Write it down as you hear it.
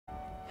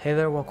Hey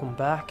there, welcome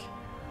back.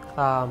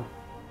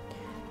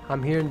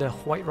 I'm here in the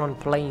Whiterun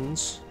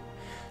Plains.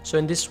 So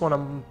in this one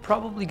I'm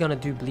probably gonna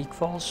do Bleak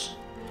Falls.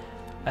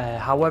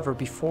 However,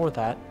 before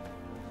that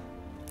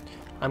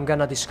I'm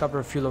gonna discover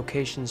a few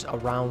locations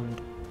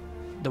around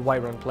the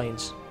Whiterun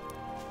Plains.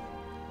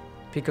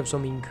 Pick up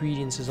some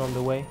ingredients is on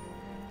the way.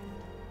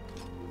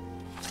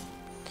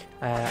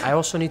 I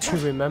also need to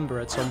remember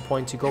at some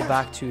point to go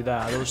back to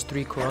those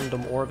 3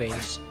 corundum ore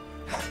veins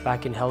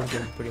back in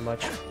Helgen, pretty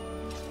much.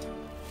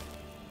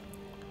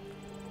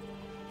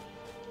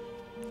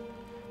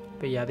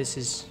 But yeah, this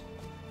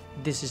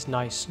is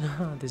nice.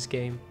 This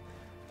game,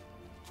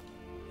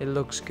 it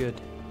looks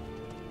good.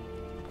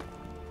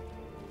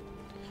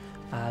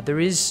 There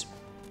is,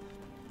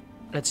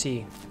 let's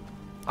see,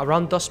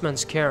 around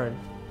Dustman's Cairn,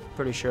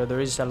 pretty sure there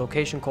is a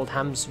location called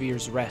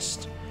Hamsvir's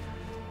Rest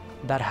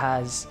that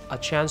has a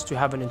chance to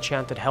have an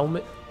enchanted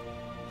helmet.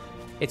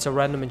 It's a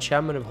random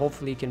enchantment and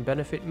hopefully it can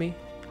benefit me.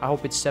 I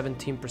hope it's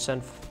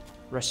 17%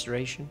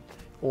 restoration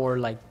or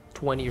like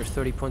 20 or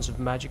 30 points of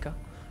magicka.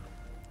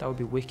 That would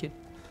be wicked.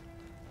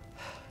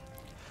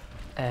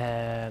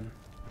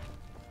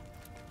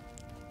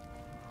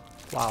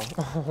 Wow.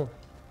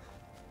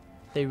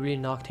 They really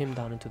knocked him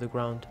down into the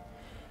ground.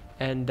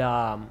 And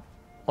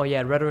oh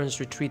yeah,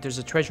 Redorn's Retreat, there's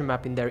a treasure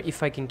map in there.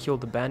 If I can kill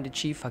the bandit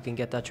chief, I can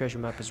get that treasure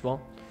map as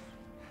well.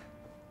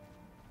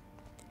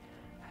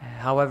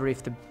 However,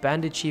 if the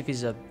bandit chief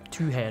is a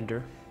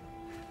two-hander,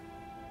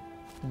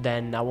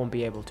 then I won't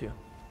be able to,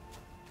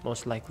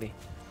 most likely.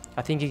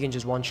 I think he can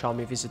just one-shot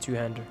me if he's a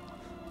two-hander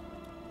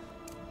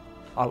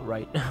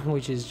outright,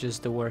 which is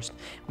just the worst.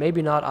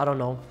 Maybe not, I don't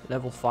know.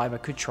 Level 5, I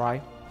could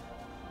try.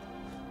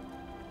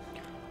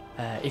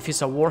 If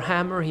it's a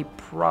warhammer, he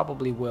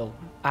probably will.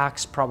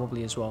 Axe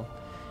probably as well.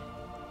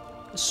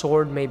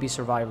 Sword may be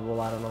survivable,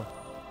 I don't know.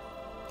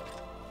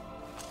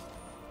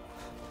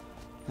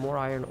 More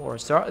iron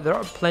ores. There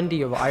are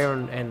plenty of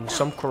iron and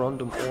some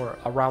corundum ore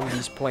around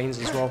these plains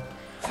as well.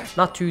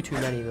 Not too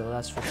many though,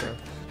 that's for sure.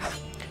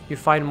 You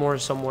find more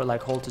somewhere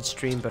like Halted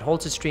Stream, but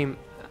Halted Stream,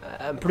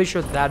 I'm pretty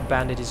sure that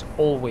bandit is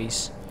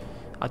always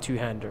a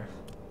two-hander.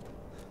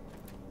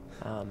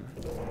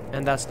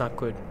 And that's not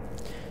good.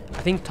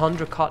 I think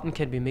Tundra Cotton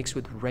can be mixed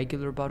with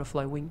regular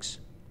butterfly wings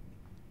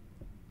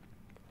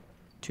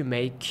to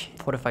make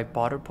fortified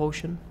butter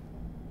potion.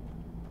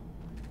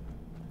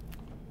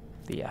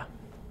 But yeah.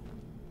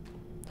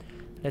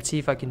 Let's see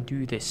if I can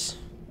do this.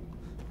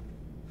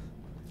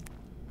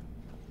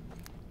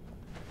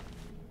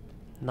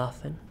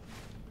 Nothing.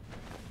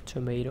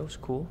 Tomatoes,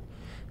 cool.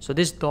 So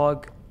this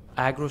dog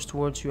aggroes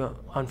towards you,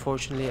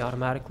 unfortunately,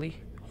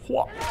 automatically.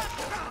 Whoa,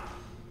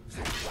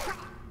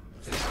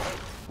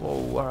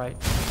 alright.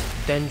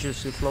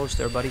 Dangerously close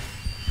there, buddy.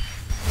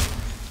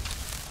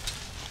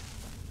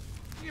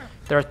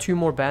 There are 2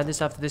 more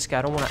bandits after this guy.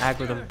 I don't want to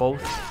aggro them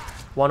both.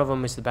 One of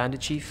them is the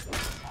bandit chief.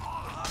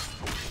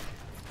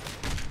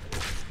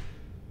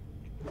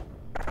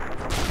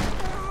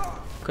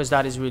 Because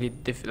that is really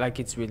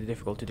it's really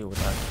difficult to deal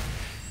with that.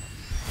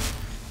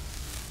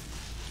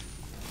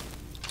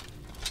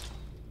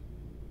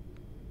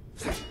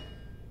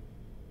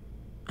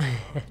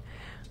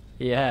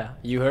 Yeah,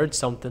 you heard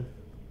something.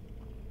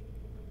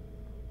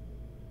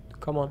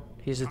 Come on,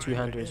 he's a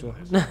two-hander as well.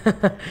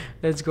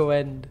 Let's go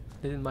end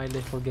in my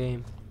little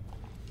game.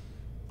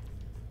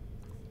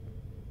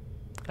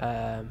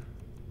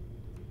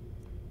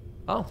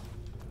 Oh,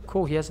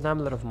 cool, he has an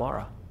Amulet of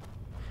Mara.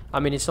 I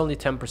mean, it's only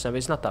 10%, but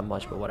it's not that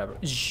much, but whatever.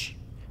 Shh,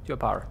 your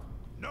power.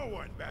 No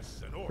one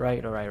bests an order.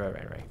 Right.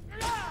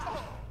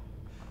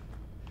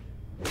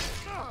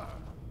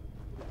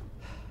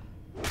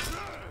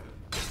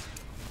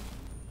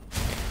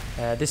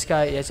 This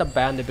guy is a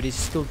bandit, but he's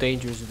still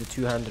dangerous with a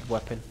two-handed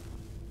weapon.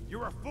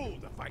 You're a fool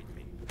to fight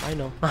me. I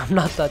know, I'm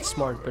not that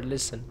smart, but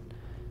listen.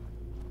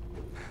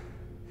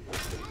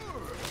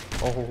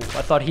 Oh,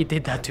 I thought he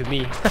did that to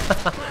me.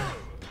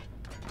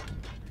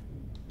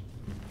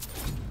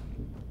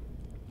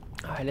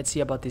 Alright, let's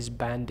see about this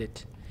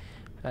bandit.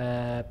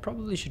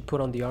 Probably should put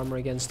on the armor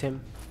against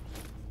him.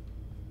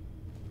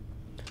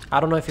 I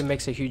don't know if it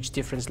makes a huge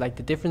difference. Like,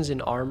 the difference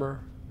in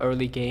armor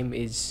early game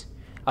is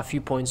a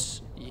few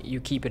points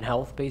you keep in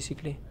health,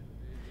 basically.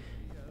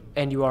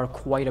 And you are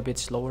quite a bit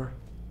slower.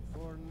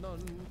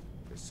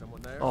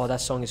 Oh,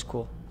 that song is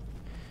cool.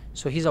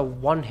 So he's a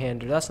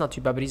one-hander. That's not too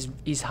bad, but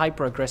he's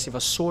hyper-aggressive. A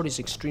sword is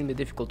extremely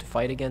difficult to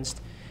fight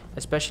against,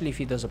 especially if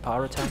he does a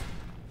power attack.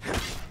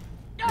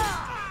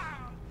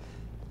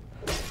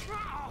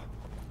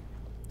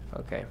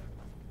 Okay.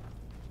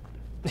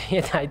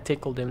 Yeah, I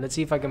tickled him. Let's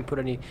see if I can put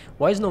any...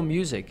 Why is no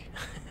music?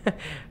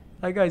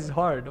 That guy's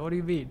hard. What do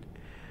you mean?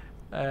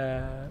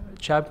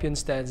 Champion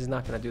stance is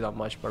not going to do that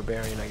much.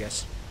 Barbarian, I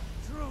guess.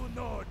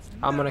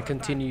 I'm going to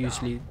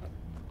continuously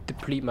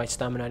deplete my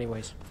stamina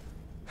anyways.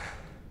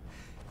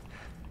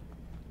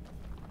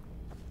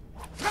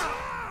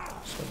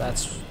 So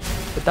that's...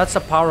 But that's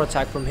a power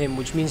attack from him,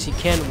 which means he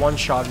can't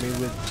one-shot me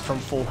from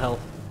full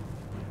health.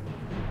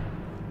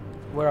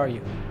 Where are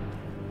you?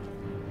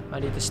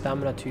 I need the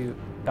stamina to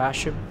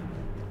bash him.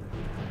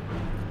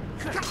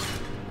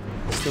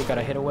 still got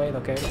a hit away.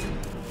 Okay.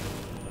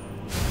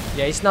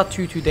 Yeah, it's not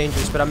too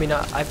dangerous, but I mean,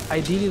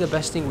 ideally the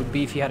best thing would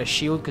be if he had a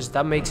shield, because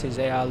that makes his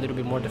AI a little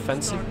bit more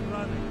defensive.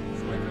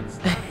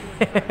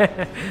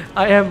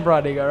 I am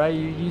running, alright?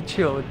 You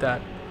chill with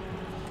that.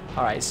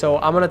 Alright, so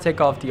I'm gonna take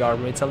off the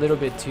armor. It's a little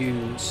bit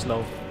too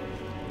slow.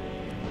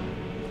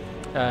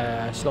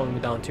 Slowing me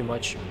down too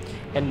much.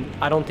 And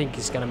I don't think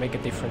it's gonna make a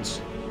difference.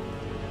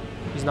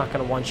 He's not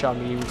gonna one-shot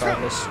me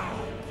regardless.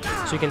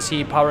 So you can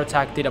see power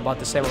attack did about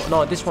the same.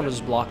 No, this one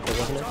was blocked,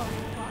 wasn't it?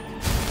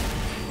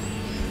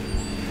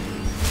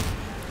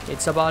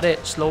 It's about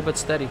it. Slow but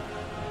steady.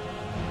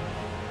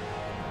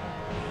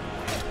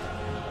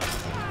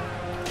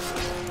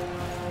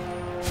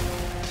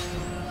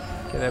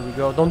 Okay, there we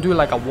go. Don't do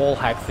like a wall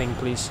hack thing,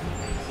 please.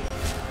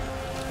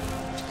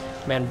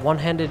 Man,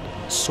 one-handed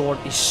sword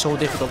is so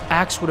difficult.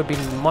 Axe would have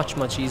been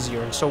much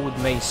easier, and so would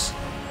mace,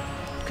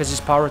 because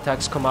his power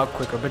attacks come out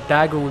quicker. But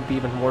dagger would be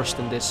even worse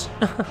than this.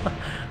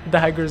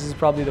 Daggers is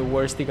probably the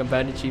worst thing a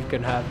bandit chief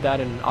can have. That,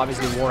 and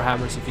obviously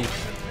warhammers if he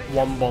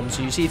one bombs.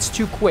 So you see, it's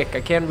too quick.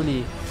 I can't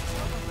really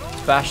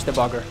bash the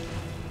bugger.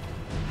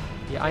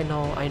 Yeah, I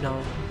know.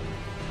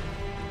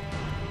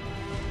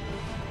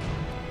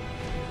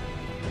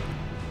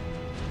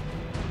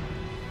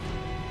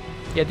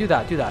 Yeah, do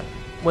that.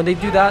 When they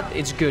do that,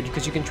 it's good,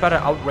 because you can try to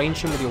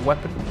outrange him with your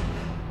weapon.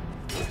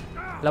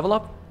 Level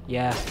up?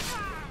 Yeah.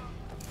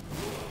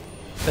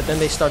 But then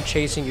they start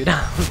chasing you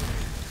down.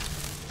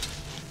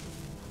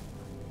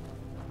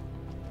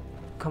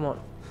 Come on.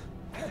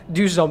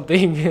 Do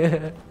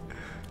something.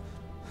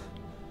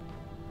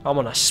 I'm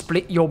gonna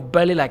split your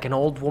belly like an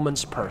old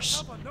woman's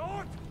purse.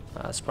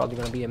 That's probably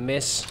gonna be a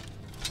miss.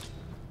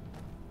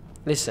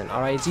 Listen,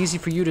 alright, it's easy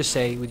for you to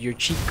say with your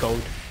cheat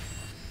code.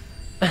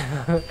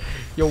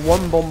 Your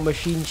one bomb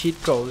machine cheat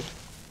code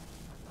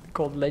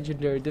called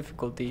legendary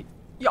difficulty.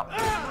 Yeah.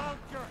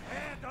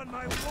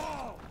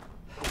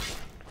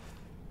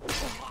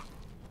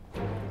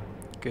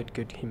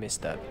 Good, he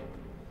missed that.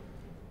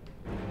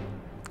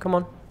 Come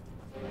on.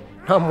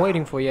 I'm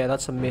waiting for you. Yeah,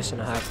 that's a miss and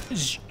a half.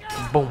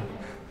 Boom.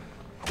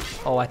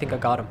 Oh, I think I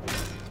got him.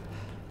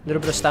 A little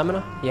bit of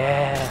stamina?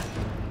 Yeah.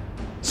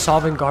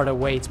 Sovereign Guard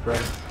awaits, bro.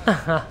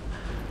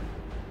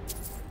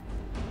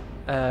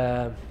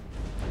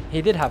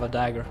 He did have a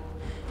dagger.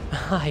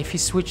 If he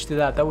switched to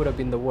that, that would have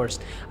been the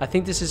worst. I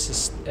think this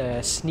is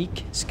a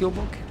sneak skill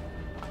book,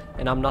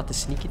 and I'm not the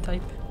sneaky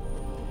type.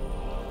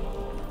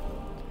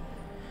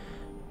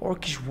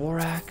 Orcish War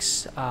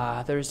Axe.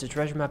 There is the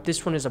treasure map.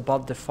 This one is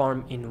above the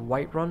farm in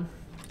Whiterun.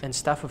 And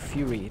Staff of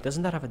Fury.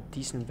 Doesn't that have a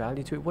decent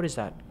value to it? What is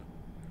that?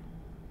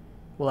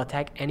 Will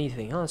attack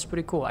anything. Oh, that's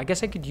pretty cool. I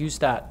guess I could use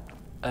that.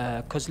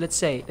 Because let's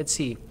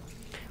see.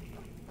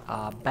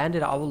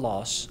 Bandit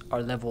Outlaws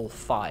are level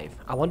 5.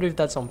 I wonder if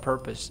that's on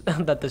purpose.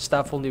 That the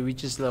staff only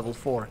reaches level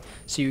 4.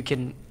 So you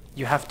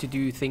have to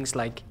do things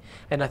like...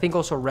 And I think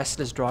also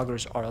Restless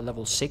Draugrs are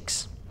level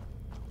 6.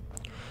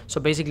 So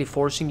basically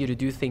forcing you to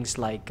do things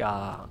like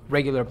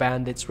regular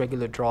bandits,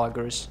 regular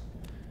draugrs,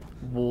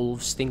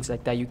 wolves, things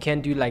like that. You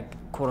can't do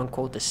like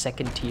quote-unquote the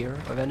second tier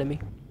of enemy.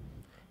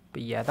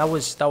 But yeah, that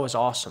was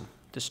awesome.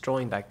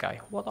 Destroying that guy.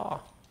 What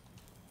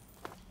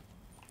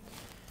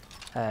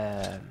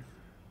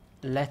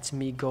let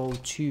me go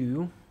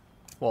to...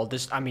 Well,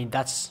 that's... I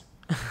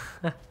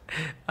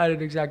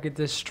didn't exactly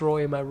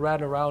destroy him. I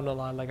ran around a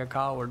lot like a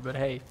coward, but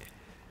hey.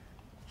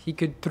 He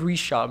could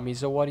 3-shot me,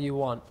 so what do you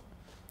want?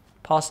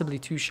 Possibly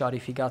 2-shot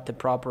if he got the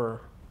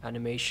proper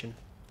animation.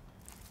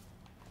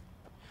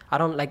 I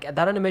don't like...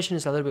 That animation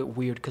is a little bit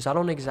weird, because I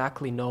don't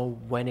exactly know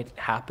when it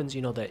happens,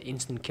 you know, the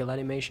instant kill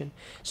animation.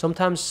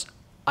 Sometimes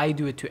I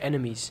do it to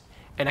enemies,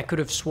 and I could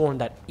have sworn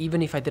that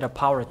even if I did a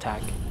power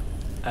attack...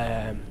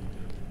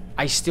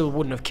 I still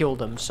wouldn't have killed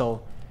them,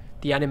 so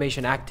the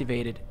animation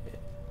activated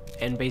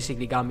and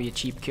basically got me a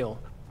cheap kill.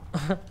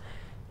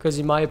 Because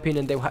in my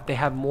opinion, they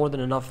have more than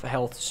enough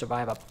health to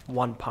survive a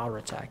 1 power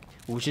attack,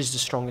 which is the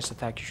strongest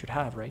attack you should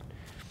have, right?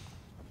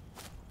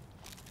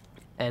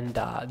 And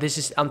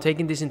I'm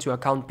taking this into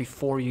account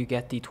before you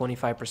get the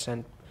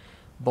 25%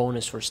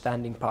 bonus for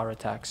standing power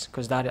attacks,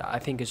 because that I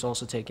think is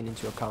also taken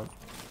into account.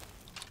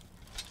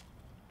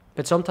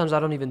 But sometimes I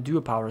don't even do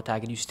a power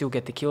attack and you still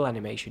get the kill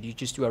animation. You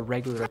just do a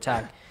regular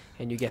attack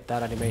and you get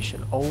that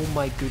animation. Oh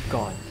my good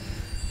god.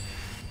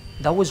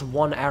 That was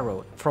 1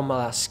 arrow from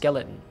a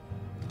skeleton.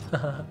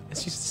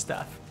 It's just a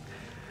staff.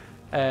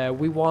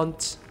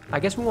 I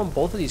guess we want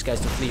both of these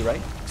guys to flee,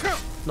 right?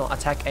 No,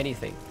 attack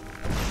anything.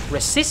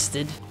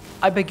 Resisted?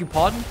 I beg your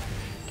pardon?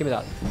 Give me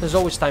that. There's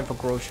always time for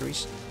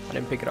groceries. I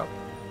didn't pick it up.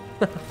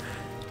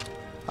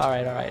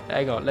 Alright.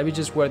 Hang on. Let me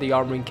just wear the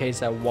armor in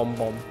case I have 1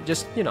 bomb.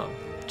 Just, you know,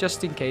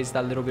 just in case,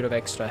 that little bit of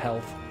extra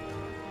health.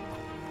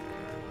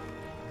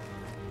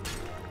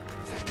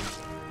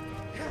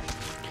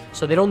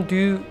 So they don't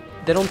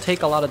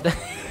take a lot of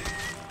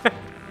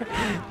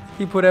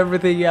He put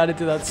everything he had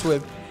into that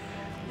swim.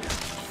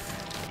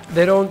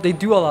 They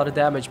do a lot of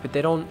damage, but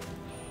they don't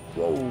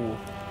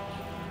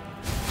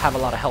have a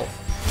lot of health.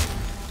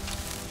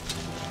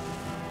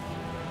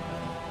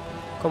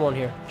 Come on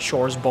here,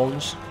 Shore's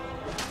Bones.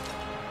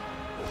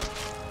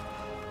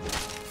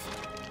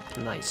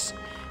 Nice.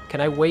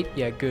 Can I wait?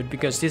 Yeah, good,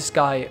 because this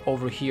guy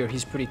over here,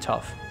 he's pretty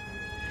tough.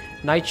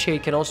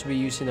 Nightshade can also be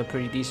used in a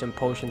pretty decent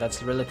potion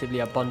that's relatively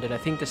abundant. I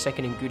think the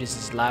second ingredient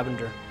is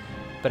lavender,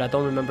 but I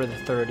don't remember the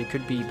third. It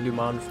could be blue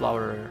mountain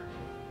flower or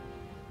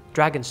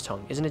dragon's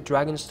tongue. Isn't it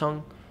dragon's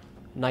tongue,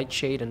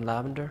 nightshade, and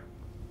lavender?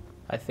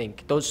 I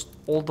think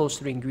all those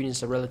three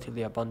ingredients are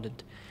relatively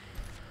abundant.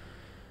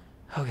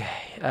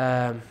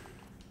 Okay.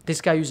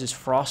 This guy uses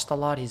frost a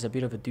lot. He's a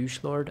bit of a douche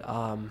lord.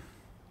 And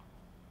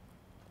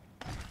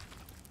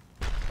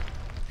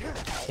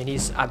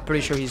I'm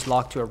pretty sure he's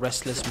locked to a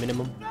restless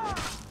minimum.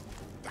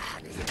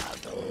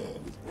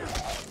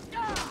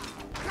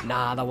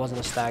 Nah, that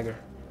wasn't a stagger.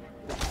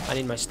 I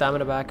need my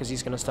stamina back because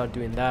he's gonna start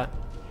doing that.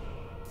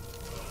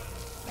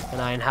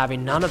 And I ain't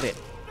having none of it.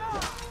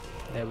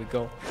 There we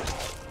go.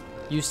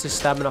 Use the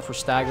stamina for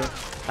stagger.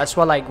 That's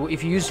why, like,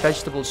 if you use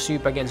vegetable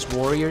soup against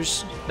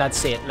warriors,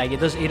 that's it. Like,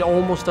 it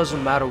almost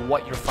doesn't matter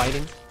what you're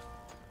fighting,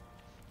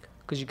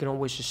 because you can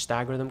always just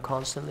stagger them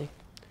constantly.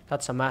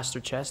 That's a master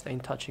chest.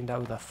 Ain't touching that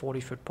with a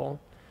 40-foot pole.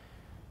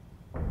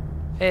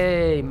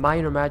 Hey,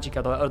 minor magic,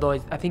 although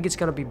I think it's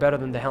gonna be better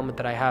than the helmet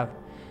that I have.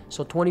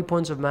 So 20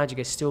 points of magic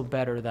is still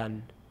better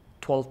than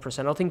 12%.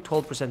 I don't think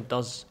 12%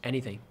 does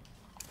anything.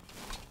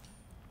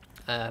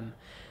 I'm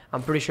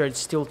pretty sure it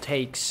still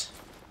takes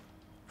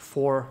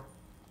 4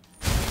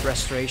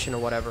 restoration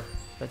or whatever.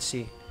 Let's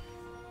see.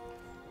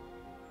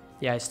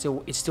 Yeah, it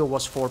still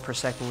was 4 per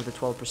second with the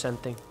 12%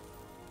 thing.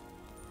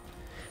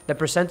 The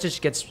percentage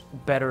gets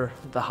better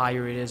the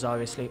higher it is,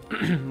 obviously.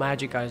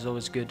 Magic Eye is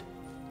always good.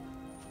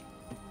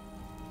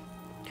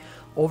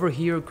 Over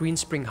here, Green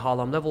Spring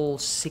Hollow. I'm level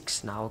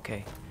 6 now,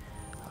 okay.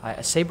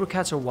 Saber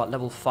Cats are what,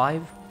 level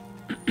 5?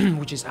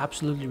 Which is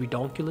absolutely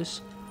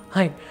ridiculous.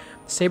 Like,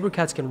 Saber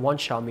Cats can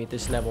one-shot me at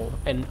this level.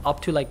 And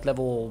up to like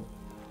level,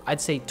 I'd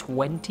say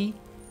 20.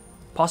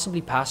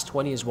 Possibly past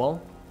 20 as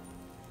well.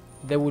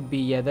 There would be,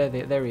 yeah,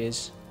 there he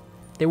is.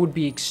 They would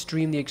be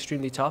extremely,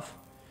 extremely tough.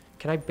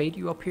 Can I bait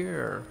you up here?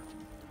 Or?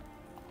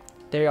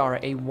 They are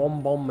a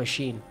one-bomb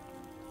machine.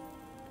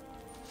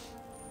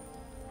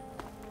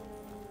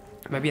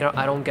 Maybe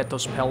I don't get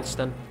those pelts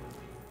then.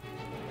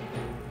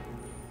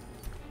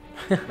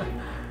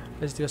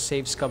 Let's do a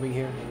save scumming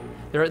here.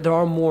 There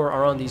are more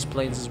around these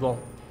plains as well.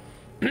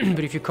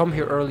 But if you come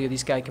here earlier,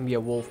 this guy can be a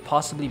wolf.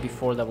 Possibly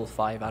before level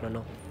 5, I don't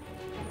know.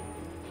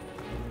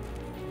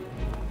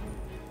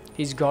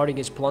 He's guarding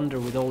his plunder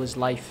with all his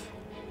life.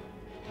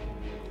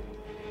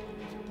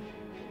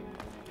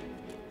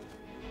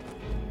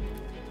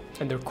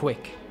 And they're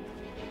quick.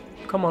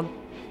 Come on.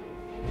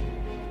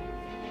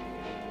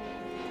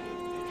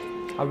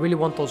 I really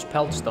want those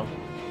pelts though.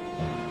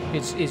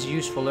 It's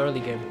useful early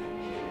game.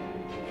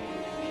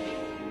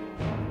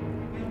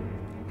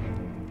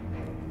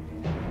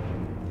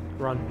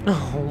 Run.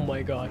 Oh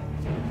my god.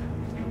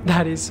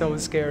 That is so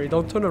scary.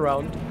 Don't turn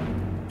around.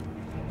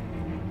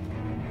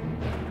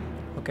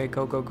 Okay,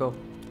 go, go, go.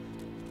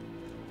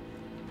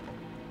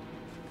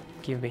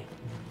 Give me.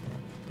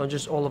 Don't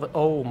just all of it.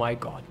 Oh my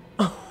god.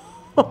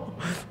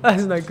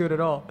 That's not good at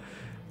all.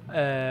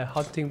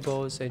 Hunting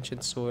bows,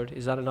 ancient sword.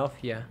 Is that enough?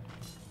 Yeah.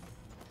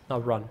 Now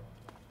run.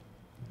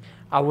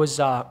 I was,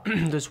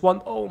 there's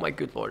one. Oh my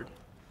good lord.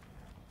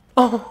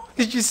 Oh,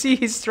 did you see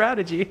his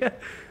strategy?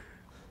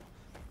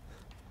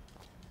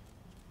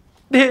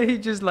 He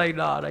just like,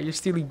 nah, you're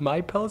stealing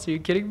my pelts? Are you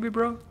kidding me,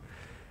 bro?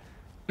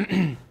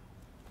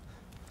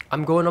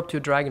 I'm going up to a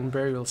dragon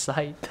burial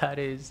site that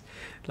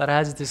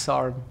has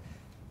disarm.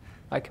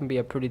 I can be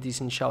a pretty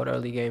decent shout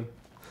early game.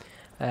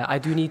 I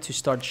do need to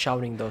start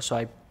shouting though, so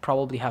I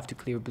probably have to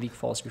clear Bleak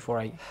Falls before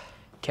I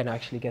can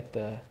actually get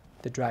the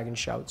dragon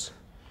shouts.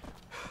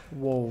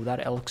 Whoa,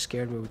 that elk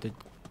scared me with the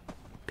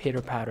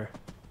pitter patter.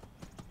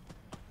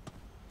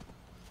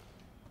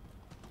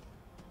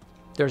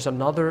 There's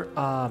another,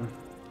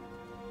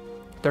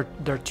 there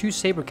are 2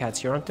 saber cats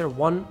here, aren't there?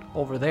 One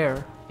over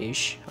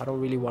there-ish. I don't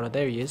really want to,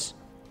 there he is.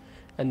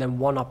 And then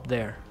one up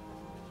there.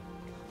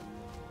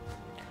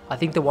 I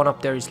think the one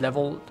up there is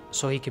leveled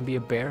so he can be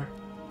a bear.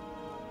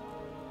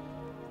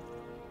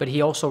 But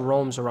he also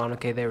roams around.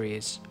 Okay, there he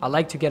is. I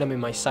like to get him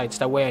in my sights.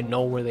 That way I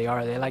know where they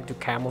are. They like to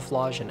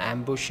camouflage and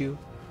ambush you.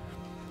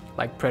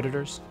 Like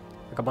predators.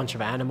 Like a bunch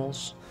of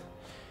animals.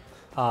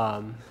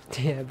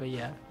 Yeah, but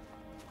yeah.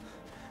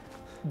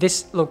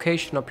 This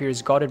location up here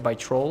is guarded by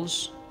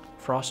trolls.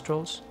 Frost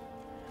trolls.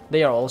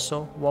 They are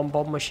also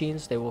one-bomb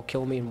machines. They will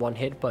kill me in one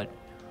hit, but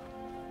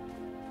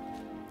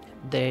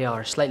they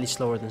are slightly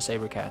slower than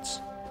saber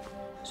cats.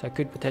 So I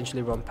could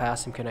potentially run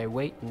past him. Can I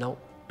wait? No.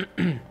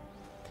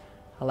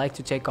 I like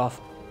to take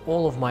off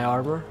all of my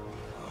armor.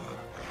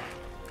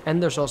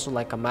 And there's also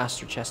like a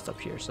master chest up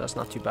here, so that's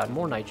not too bad.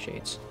 More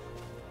nightshades.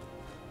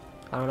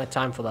 I don't have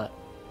time for that.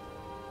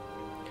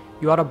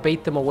 You ought to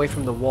bait them away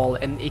from the wall,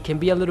 and it can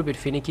be a little bit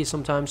finicky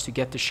sometimes to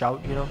get the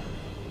shout, you know?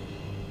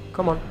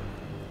 Come on.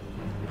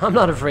 I'm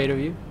not afraid of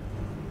you.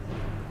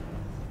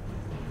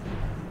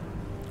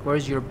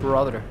 Where's your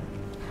brother?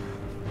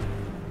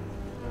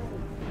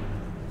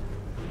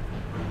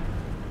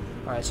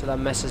 Alright, so that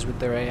messes with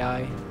their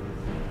AI.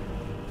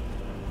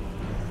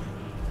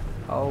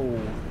 Oh.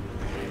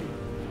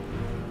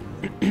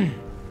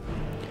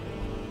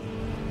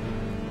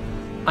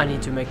 I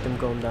need to make them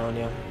go down,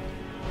 yeah.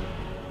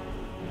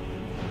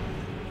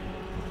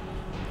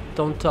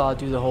 Don't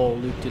do the whole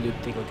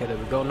loop-de-loop thing. Okay, there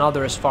we go. Now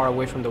they're as far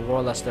away from the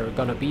world as they're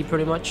gonna be,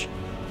 pretty much.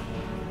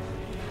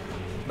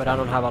 But I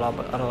don't have a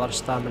lot of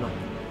stamina.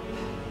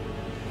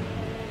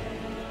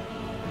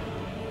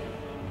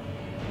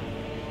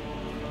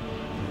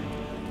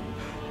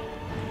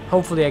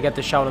 Hopefully I get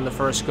the shout on the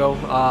first go.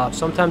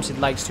 Sometimes it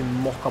likes to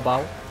mock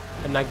about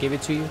and not give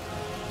it to you.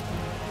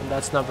 And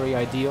that's not very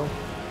ideal.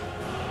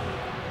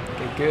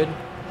 Okay, good.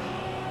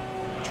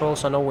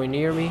 Trolls are nowhere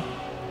near me.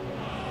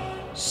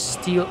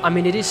 Steel. I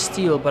mean, it is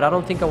steel, but I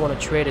don't think I want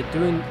to trade it.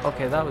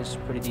 Okay, that was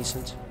pretty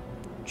decent.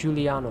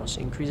 Julianos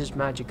increases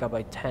magicka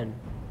by 10.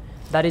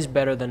 That is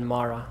better than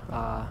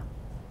Mara.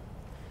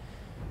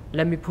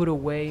 Let me put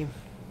away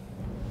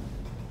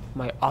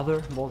my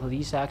both of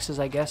these axes,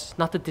 I guess.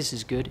 Not that this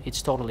is good.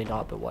 It's totally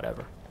not, but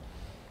whatever.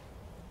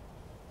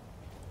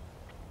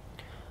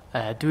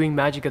 Doing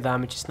magicka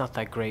damage is not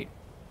that great,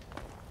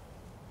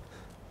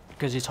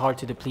 because it's hard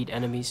to deplete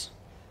enemies.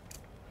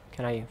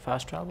 Can I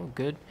fast travel?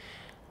 Good.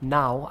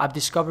 Now, I've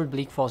discovered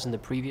Bleak Falls in the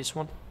previous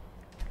one,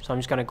 so I'm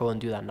just gonna go and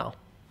do that now.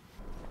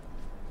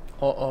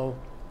 Uh-oh.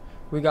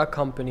 We got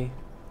company.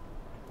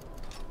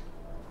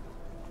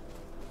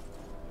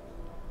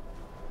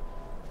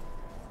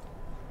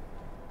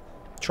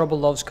 Trouble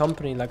loves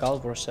company, like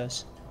Alvor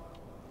says.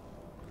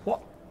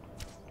 What?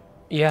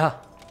 Yeah.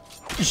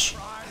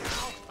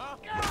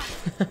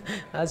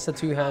 That's a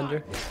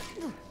two-hander.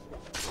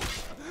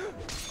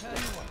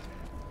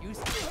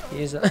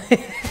 He's a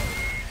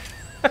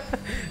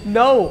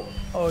No!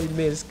 Oh, he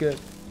missed. Good.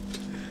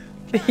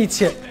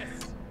 Eat it.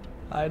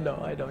 I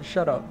know.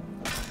 Shut up.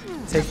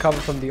 Take cover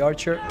from the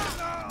archer.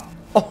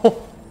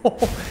 Oh,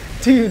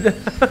 dude.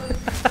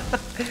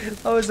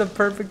 That was a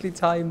perfectly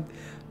timed.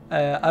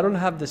 I don't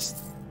have this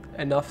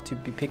enough to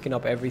be picking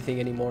up everything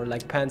anymore,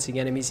 like pantsing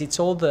enemies. It's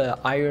all the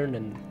iron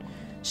and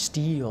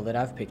steel that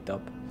I've picked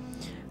up.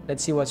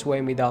 Let's see what's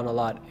weighing me down a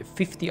lot.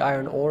 50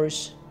 iron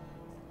ores,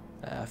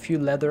 a few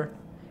leather,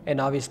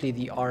 and obviously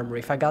the armor.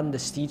 If I gotten the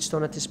steed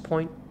stone at this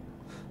point,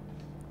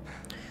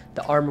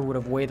 the armor would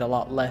have weighed a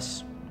lot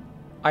less.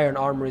 Iron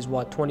armor is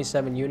what,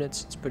 27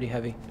 units? It's pretty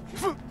heavy.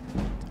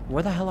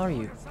 Where the hell are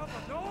you?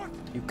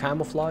 You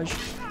camouflage?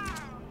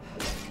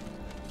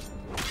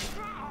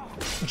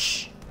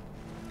 Shh.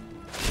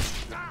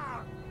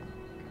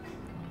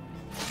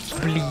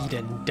 Bleed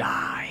and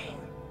die.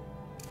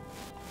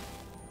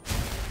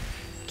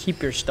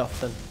 Keep your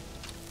stuff then.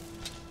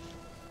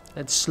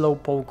 Let's slow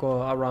poke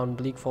around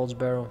Bleak Falls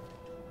Barrow.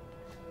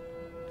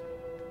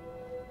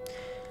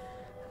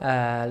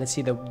 Let's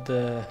see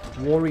the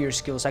warrior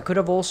skills. I could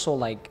have also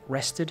like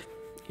rested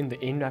in the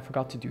inn. I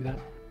forgot to do that.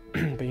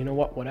 But you know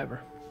what?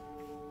 Whatever.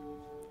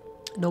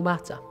 No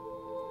matter.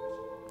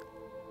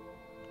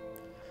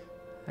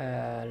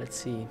 Let's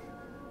see.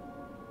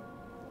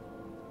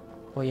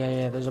 Oh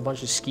yeah, there's a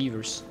bunch of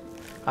skeevers.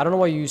 I don't know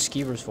what you use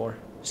skeevers for.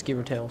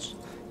 Skeever tails.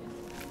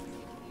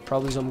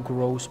 Probably some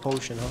gross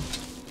potion, huh?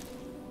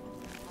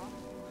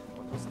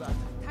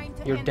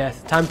 Your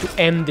death. Time to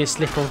end this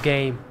little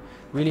game.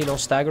 Really, no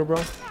stagger,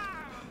 bro?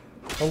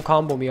 Don't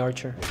combo me,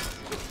 archer.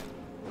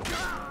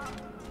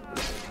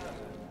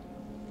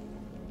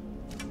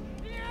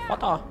 What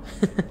the?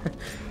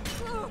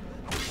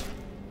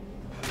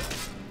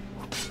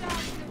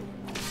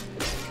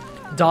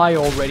 Die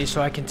already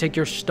so I can take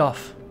your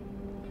stuff.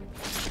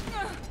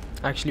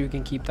 Actually, we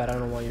can keep that. I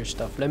don't want your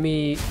stuff. Let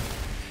me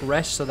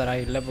rest so that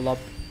I level up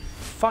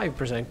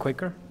 5%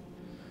 quicker,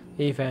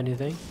 if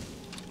anything.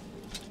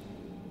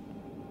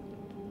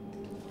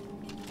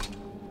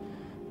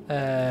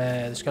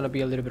 There's gonna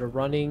be a little bit of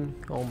running.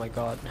 Oh my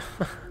god.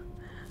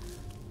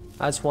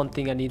 That's one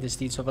thing I need the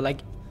steeds of.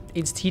 Like,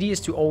 it's tedious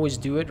to always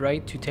do it,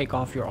 right? To take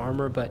off your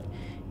armor, but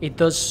it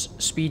does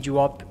speed you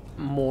up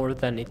more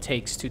than it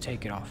takes to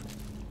take it off.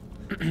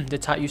 The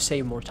time you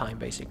save more time,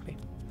 basically.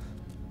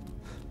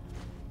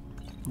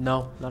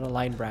 No, not a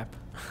line wrap.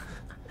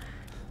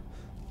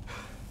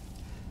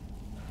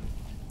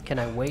 Can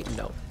I wait?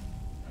 No.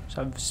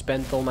 So I've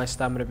spent all my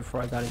stamina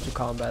before I got into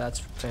combat. That's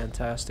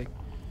fantastic.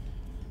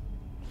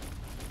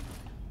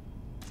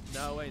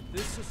 No, wait,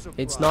 this is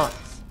it's not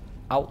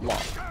outlaw,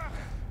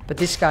 but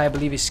this guy I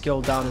believe is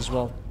skilled down as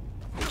well,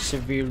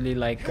 severely,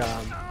 like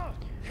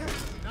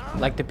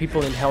the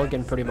people in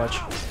Helgen pretty much,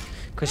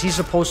 because he's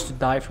supposed to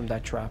die from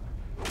that trap.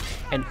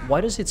 And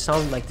why does it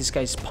sound like this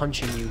guy's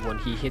punching you when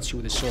he hits you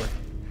with a sword?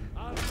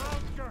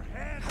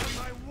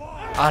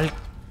 I'll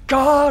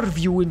carve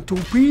you into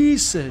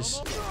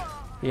pieces.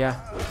 Yeah,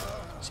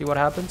 see what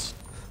happens?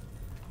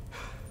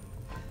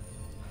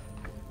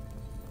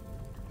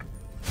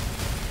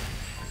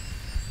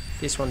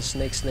 This one's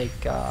snake,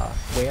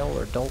 whale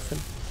or dolphin.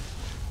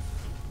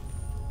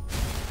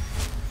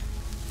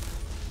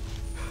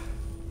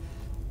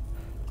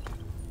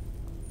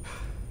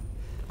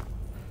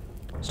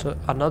 So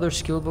another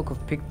skill book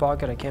of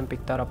pickpocket. I can't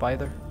pick that up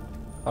either,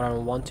 or I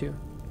don't want to.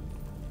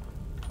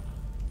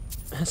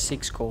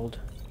 6 gold.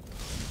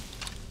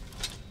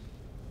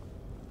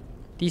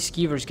 These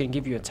skeevers can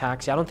give you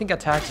attacks. I don't think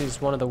attacks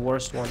is one of the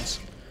worst ones.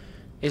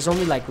 It's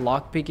only like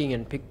lockpicking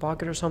and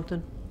pickpocket or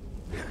something.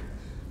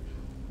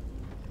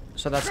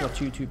 So that's not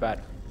too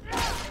bad.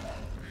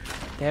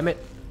 Damn it.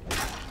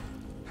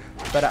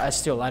 But I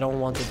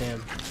don't want the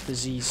damn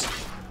disease.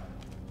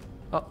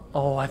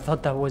 Oh, I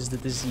thought that was the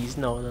disease.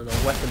 No.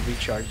 Weapon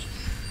recharge.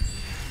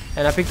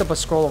 And I picked up a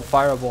scroll of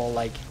fireball,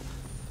 like...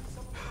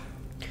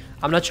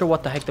 I'm not sure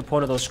what the heck the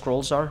point of those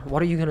scrolls are.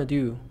 What are you gonna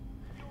do?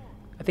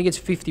 I think it's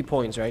 50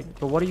 points, right?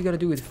 But what are you gonna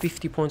do with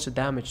 50 points of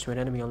damage to an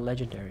enemy on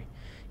legendary?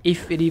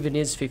 If it even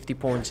is 50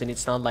 points and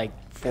it's not like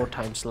 4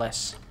 times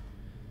less.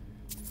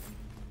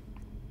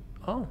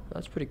 Oh,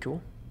 that's pretty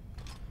cool.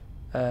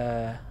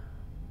 I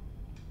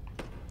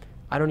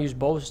don't use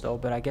bows though,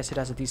 but I guess it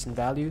has a decent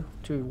value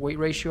to weight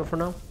ratio for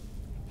now.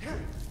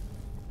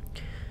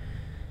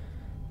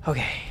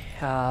 Okay,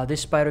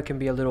 this spider can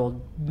be a little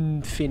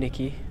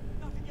finicky.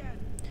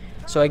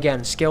 So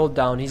again, scaled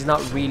down. He's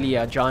not really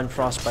a giant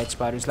frostbite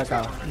spider. He's like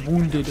a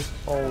wounded,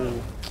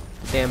 oh,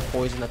 damn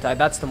poison attack.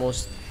 That's the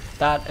most,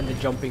 that and the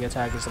jumping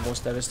attack is the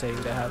most devastating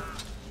they have.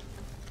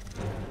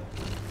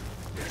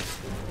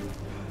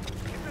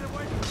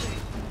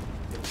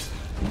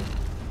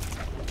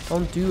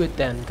 Don't do it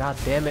then, god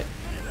damn it.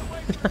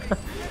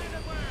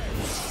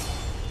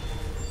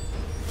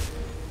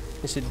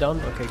 Is it done?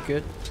 Okay,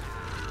 good.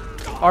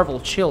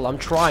 Arvel, chill, I'm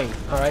trying,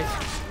 alright?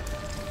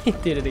 He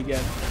did it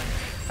again.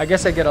 I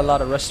guess I get a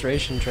lot of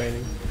restoration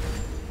training.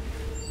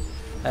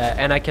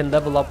 And I can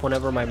level up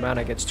whenever my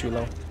mana gets too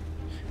low.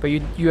 But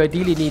you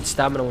ideally need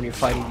stamina when you're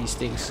fighting these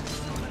things.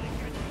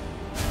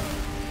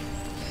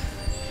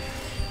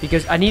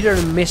 Because I need her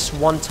to miss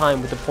one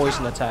time with the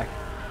poison attack.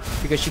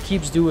 Because she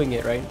keeps doing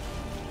it, right?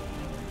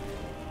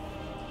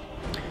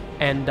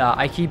 And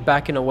I keep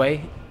backing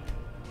away.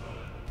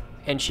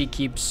 And she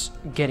keeps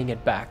getting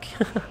it back.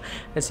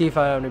 Let's see if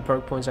I have any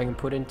perk points I can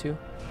put into.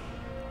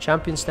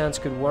 Champion stance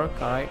could work,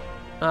 alright.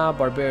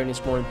 Barbarian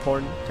is more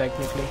important,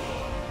 technically.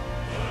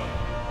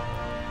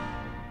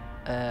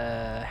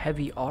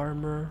 Heavy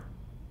armor.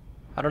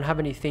 I don't have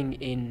anything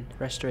in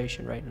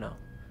restoration right now.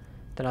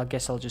 Then I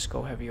guess I'll just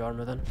go heavy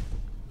armor then.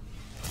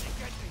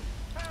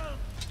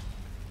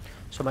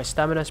 So my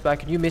stamina's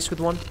back. Can you miss with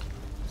one?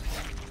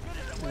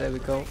 There we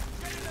go.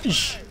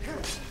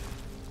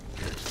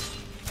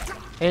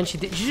 And she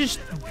just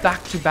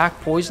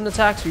back-to-back poison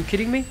attacks. Are you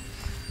kidding me?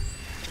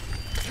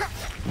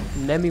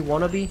 Nemi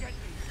wannabe.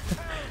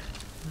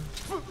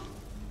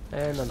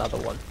 And another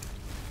one.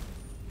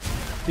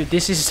 Dude,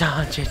 this is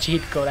such a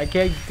cheat code. I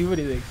can't do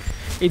anything.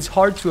 It's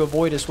hard to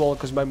avoid as well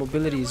because my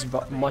mobility is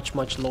much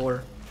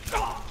lower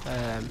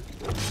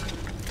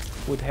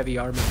with heavy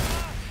armor.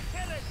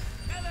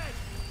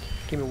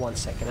 Give me 1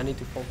 second. I need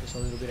to focus a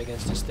little bit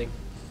against this thing.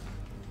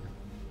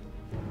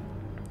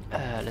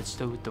 Let's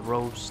do it with the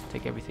robes.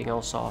 Take everything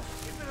else off.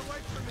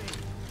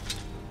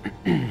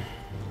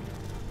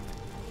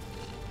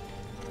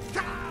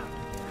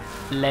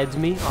 Led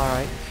me. All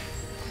right.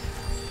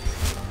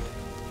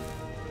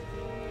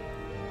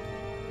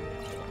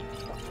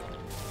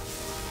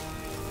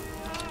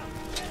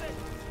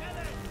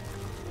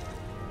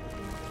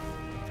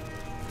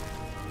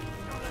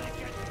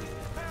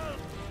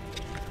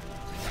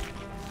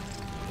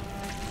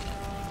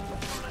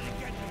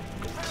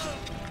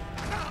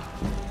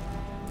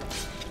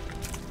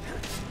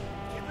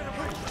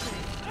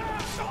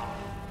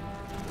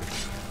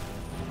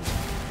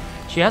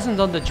 She hasn't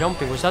done the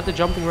jumping. Was that the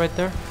jumping right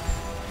there?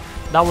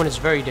 That one is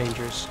very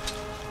dangerous.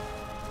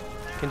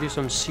 Can do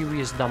some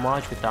serious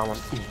damage with that one.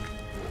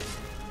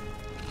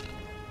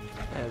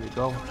 There we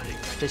go.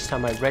 This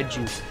time I read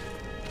you.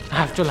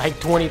 After like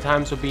 20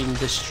 times of being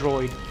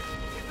destroyed.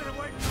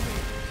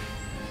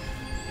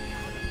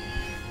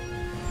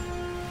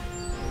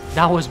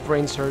 That was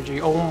brain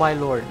surgery. Oh my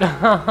lord.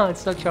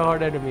 It's such a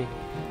hard enemy.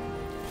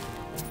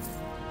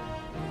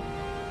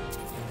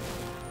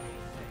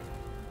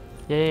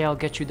 Yeah, I'll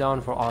get you down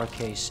for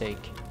RK's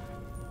sake.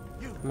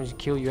 I'm gonna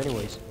kill you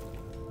anyways.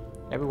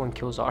 Everyone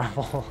kills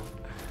Arvel.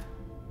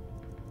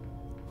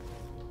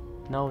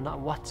 No, not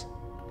what?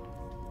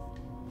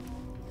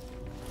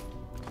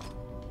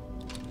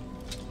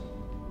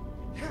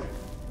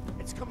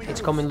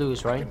 It's coming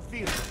loose, right?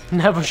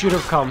 Never should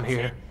have come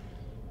here.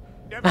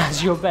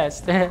 That's your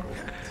best. So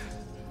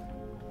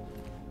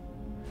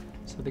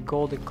the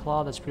golden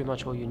claw, that's pretty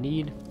much all you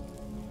need.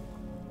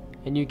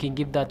 And you can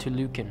give that to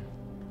Lucan.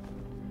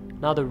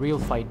 Now the real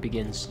fight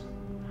begins.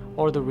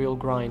 Or the real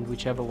grind,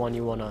 whichever one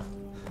you wanna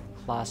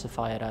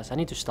classify it as. I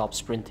need to stop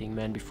sprinting,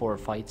 man, before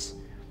fights.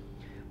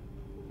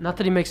 Not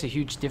that it makes a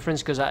huge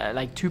difference, because I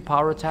like 2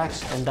 power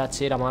attacks and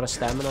that's it. I'm out of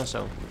stamina,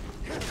 so.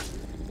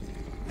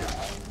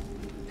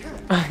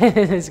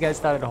 This guy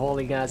started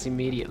hauling ass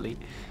immediately.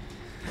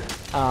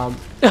 And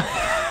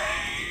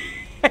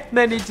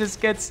then he just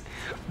gets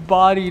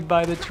bodied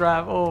by the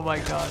trap. Oh my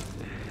god.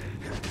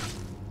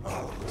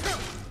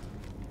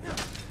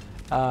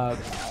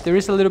 There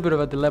is a little bit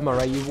of a dilemma,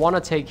 right? You want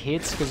to take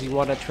hits because you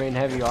want to train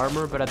heavy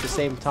armor, but at the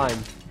same time,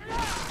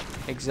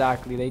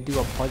 exactly, they do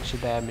a bunch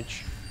of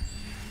damage.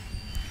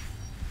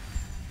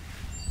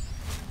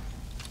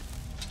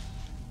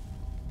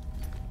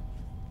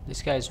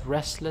 This guy's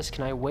restless.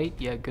 Can I wait?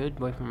 Yeah, good.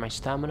 Wait for my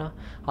stamina.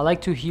 I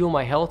like to heal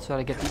my health so that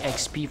I get the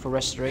XP for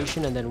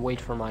restoration and then wait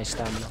for my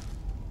stamina.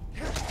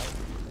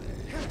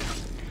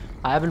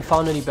 I haven't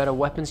found any better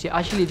weapons yet.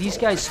 Actually, these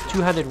guys'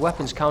 two-handed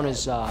weapons count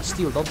as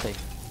steel, don't they?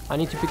 I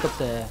need to pick up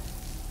the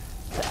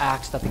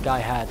axe that the guy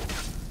had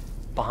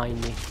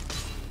behind me.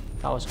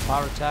 That was a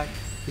power attack.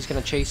 He's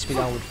gonna chase me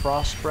down with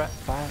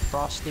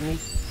frosting me.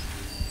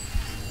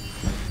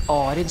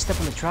 Oh, I didn't step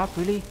on the trap,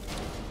 really?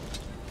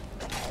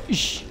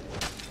 Shh.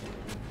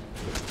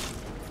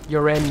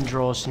 Your end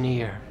draws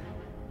near.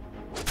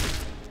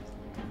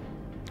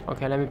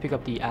 Okay, let me pick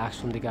up the axe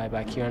from the guy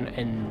back here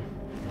and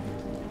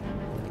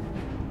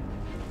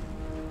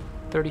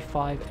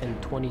 35 and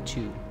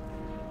 22.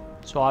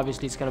 So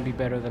obviously it's gonna be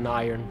better than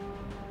iron.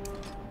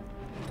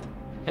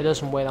 It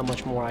doesn't weigh that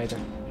much more either.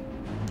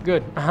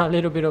 Good, a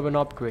little bit of an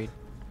upgrade.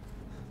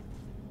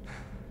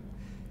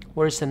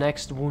 Where's the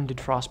next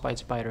wounded frostbite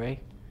spider, eh?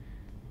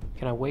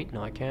 Can I wait?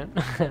 No, I can't.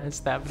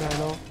 Stamina, I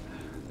know.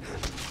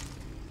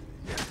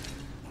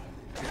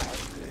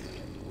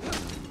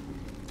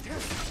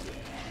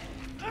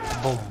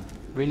 Boom.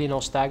 Really no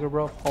stagger,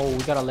 bro? Oh,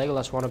 we got a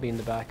Legolas wannabe in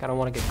the back. I don't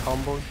want to get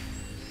comboed.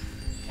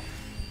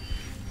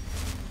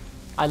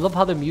 I love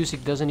how the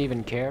music doesn't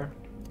even care.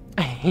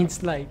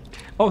 It's like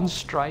on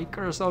strike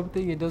or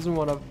something. It doesn't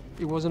want to.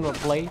 It wasn't on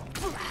play.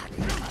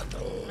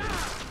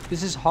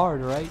 This is hard,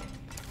 right?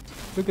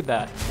 Look at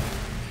that.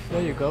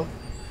 There you go.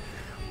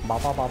 Ba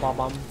ba ba ba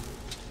bum.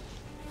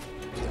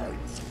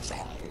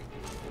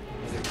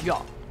 Yeah.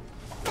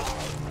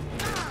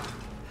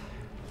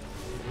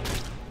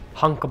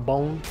 Hunk of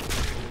bone.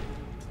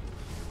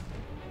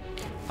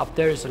 Up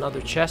there is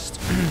another chest.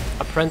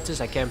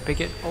 Apprentice, I can't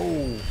pick it.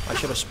 Oh, I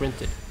should have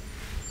sprinted.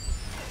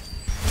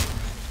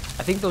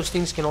 I think those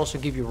things can also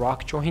give you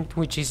rock joint,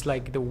 which is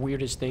like the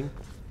weirdest thing.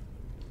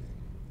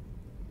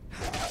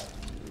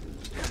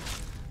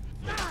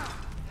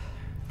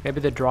 Maybe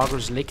the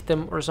Draugrs licked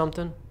them or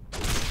something.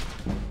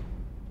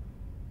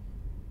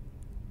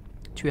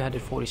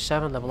 2handed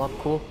 47, level up,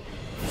 cool.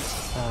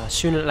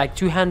 Soon, like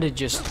two-handed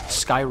just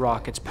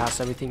skyrockets past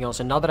everything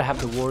else. And now that I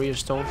have the warrior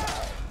stone,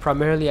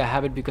 primarily I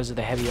have it because of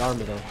the heavy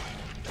armor though.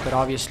 But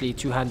obviously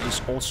two-handed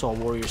is also a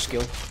warrior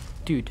skill.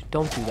 Dude,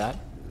 don't do that.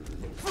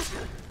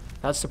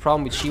 That's the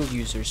problem with shield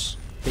users.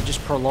 They just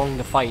prolong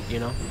the fight, you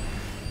know?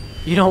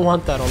 You don't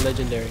want that on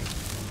legendary.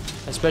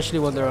 Especially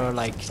when there are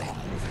like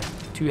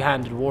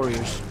two-handed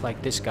warriors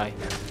like this guy.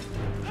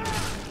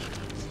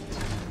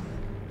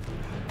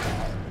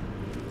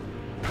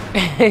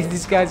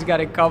 This guy's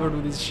got it covered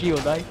with his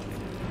shield, right?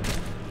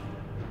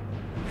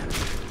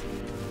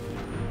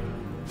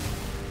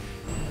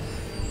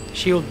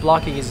 Shield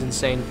blocking is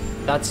insane.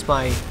 That's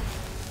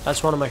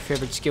one of my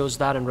favorite skills,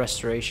 that and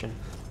restoration.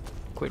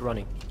 Quit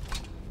running.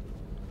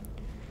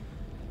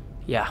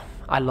 Yeah,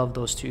 I love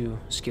those two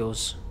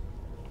skills.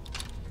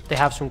 They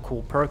have some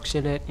cool perks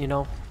in it, you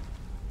know?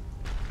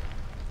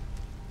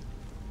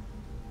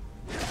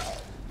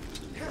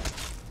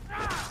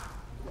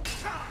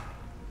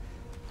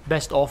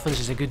 Best offense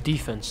is a good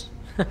defense.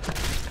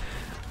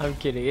 I'm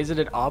kidding. Isn't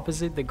it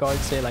opposite? The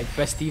guards say like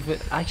best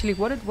defense. Actually,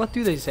 what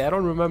do they say? I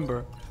don't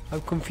remember.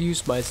 I've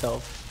confused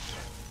myself.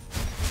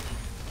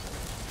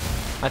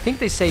 I think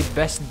they say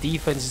best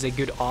defense is a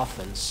good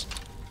offense.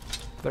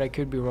 But I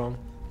could be wrong.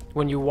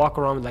 When you walk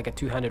around with like a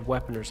two-handed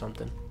weapon or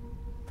something.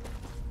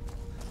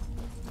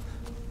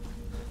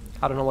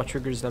 I don't know what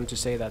triggers them to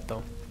say that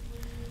though.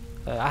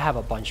 I have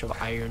a bunch of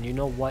iron. You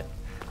know what?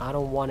 I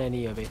don't want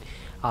any of it.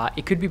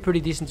 It could be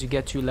pretty decent to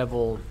get to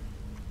level...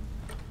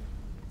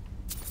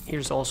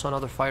 Here's also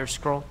another fire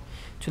scroll.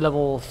 To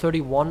level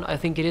 31, I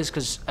think it is,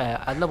 because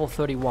at level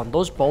 31,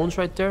 those bones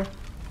right there,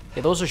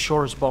 yeah, those are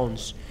Shore's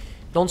bones.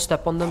 Don't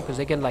step on them, because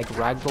they can like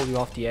ragdoll you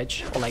off the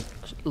edge, or like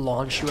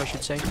launch you, I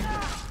should say.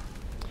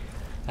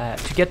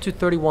 To get to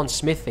 31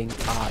 smithing,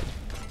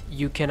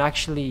 you can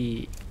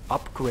actually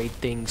upgrade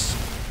things,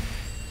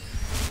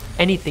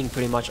 anything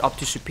pretty much, up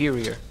to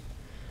superior.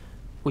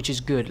 Which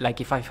is good.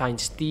 Like if I find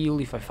steel,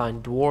 if I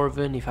find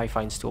dwarven, if I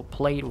find steel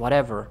plate,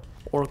 whatever,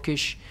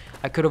 orcish,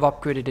 I could have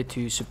upgraded it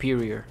to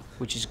superior,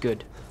 which is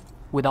good.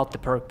 Without the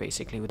perk,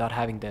 basically, without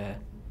having the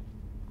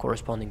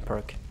corresponding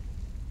perk.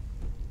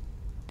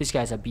 This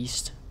guy's a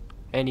beast.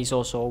 And he's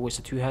also always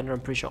a two-hander, I'm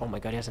pretty sure. Oh my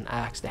god, he has an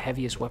axe, the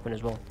heaviest weapon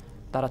as well.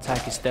 That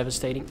attack is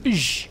devastating.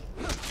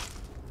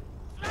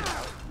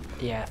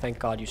 Yeah, thank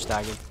god you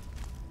staggered.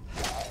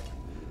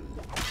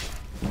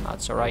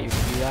 That's alright, you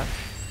can do that.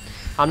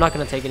 I'm not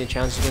going to take any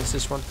chance against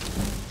this one.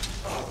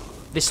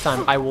 This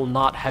time I will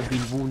not have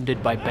been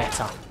wounded by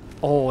Beta.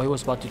 Oh, he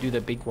was about to do the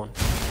big one.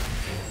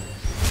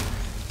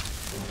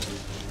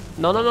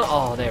 No, no, no.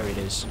 Oh, there it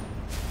is.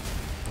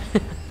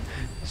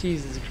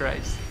 Jesus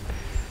Christ.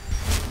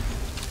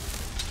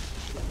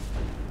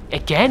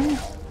 Again?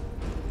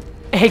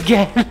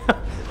 Again?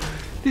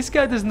 This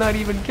guy does not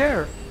even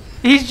care.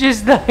 He's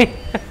just like...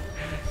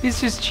 He's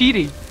just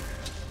cheating.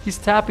 He's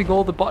tapping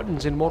all the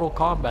buttons in Mortal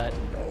Kombat.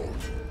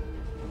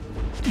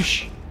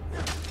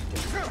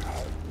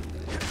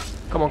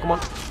 Come on, come on.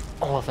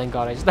 Oh, thank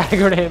god I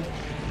staggered him.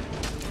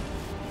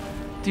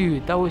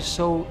 Dude, that was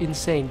so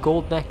insane.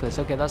 Gold necklace.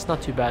 Okay, that's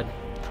not too bad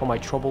for my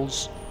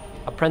troubles.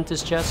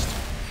 Apprentice chest.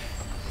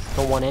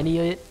 Don't want any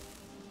of it.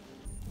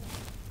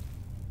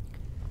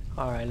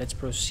 Alright, let's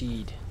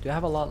proceed. Do I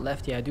have a lot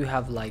left? Yeah, I do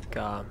have like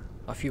a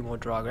few more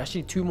draggers.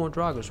 Actually, 2 more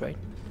draggers, right?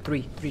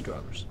 3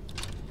 draggers.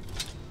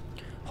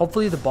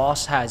 Hopefully the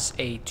boss has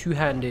a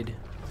 2-handed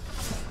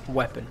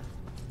weapon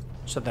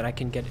so that I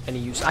can get any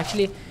use.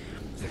 Actually,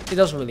 it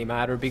doesn't really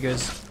matter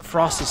because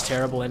frost is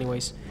terrible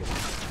anyways.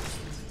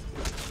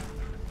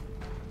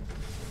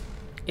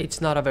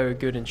 It's not a very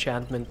good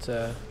enchantment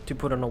to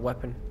put on a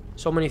weapon.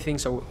 So many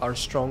things are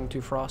strong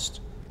to frost.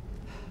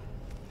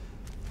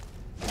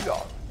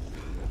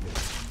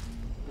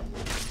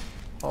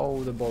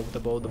 Oh, the bow.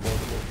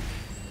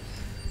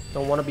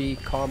 Don't want to be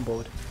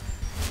comboed.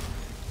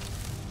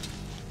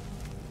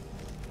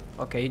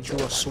 Okay, he drew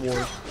a sword,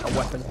 a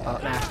weapon,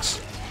 an axe.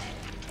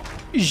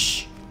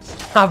 Ish.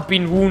 I've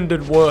been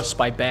wounded worse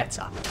by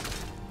better.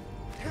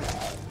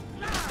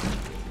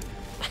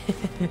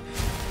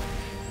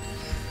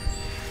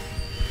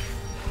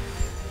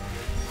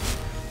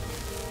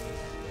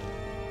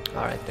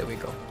 Alright, there we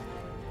go.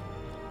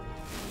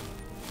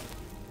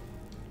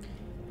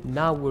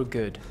 Now we're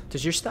good.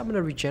 Does your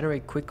stamina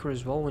regenerate quicker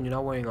as well when you're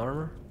not wearing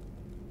armor?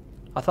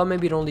 I thought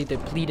maybe it only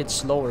depleted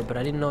slower, but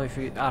I didn't know if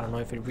it, I don't know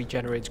if it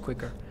regenerates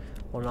quicker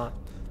or not.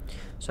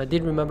 So I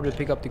did remember to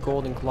pick up the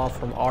golden claw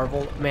from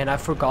Arvel. Man,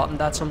 I've forgotten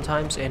that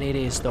sometimes, and it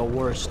is the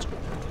worst.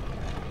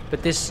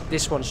 But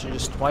this one's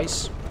just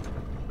twice.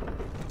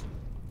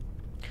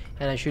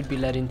 And I should be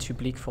led into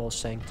Bleak Falls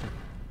Sanctum.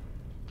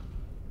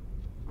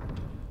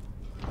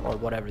 Or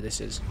whatever this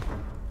is.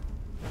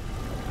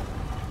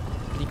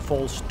 Bleak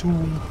Falls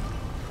Tomb.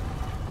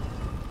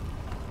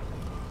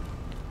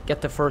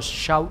 Get the first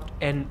shout,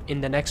 and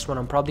in the next one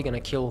I'm probably gonna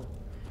kill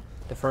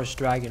the first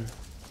dragon.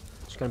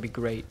 It's gonna be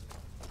great.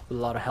 With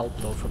a lot of help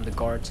though from the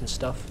guards and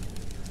stuff.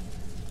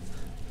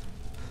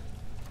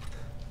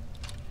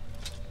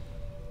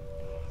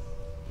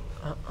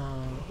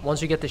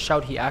 Once you get the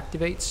shout, he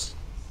activates.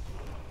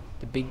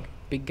 The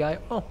big guy.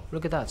 Oh,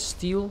 look at that.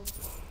 Steel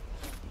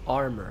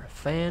armor.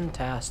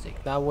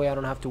 Fantastic. That way I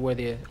don't have to wear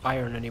the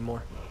iron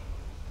anymore.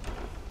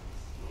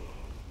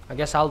 I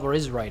guess Alvar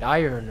is right.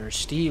 Iron or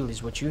steel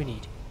is what you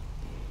need.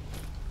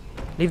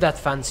 Leave that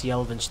fancy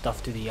elven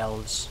stuff to the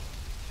elves.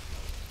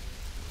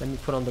 Let me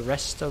put on the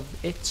rest of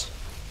it.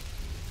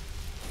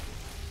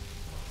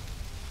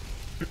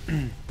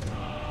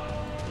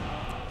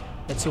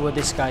 Let's see what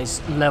this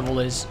guy's level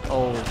is.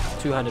 Oh,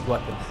 2-handed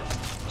weapon.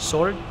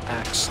 Sword?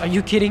 Axe. Are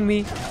you kidding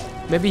me?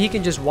 Maybe he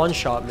can just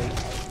one-shot me.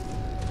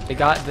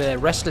 The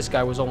restless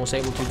guy was almost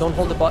able to. Don't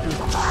hold the button.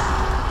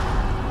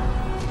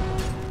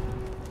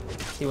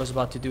 He was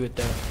about to do it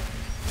there.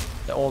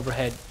 The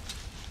overhead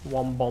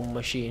one-bomb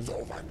machine.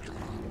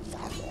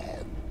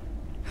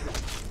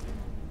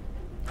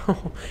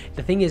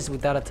 The thing is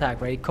with that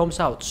attack, right? It comes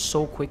out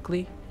so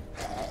quickly.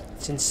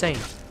 It's insane.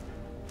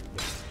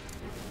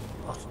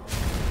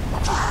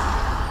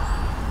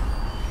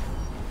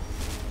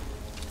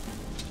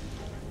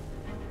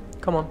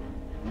 Come on.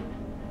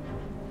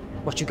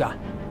 What you got?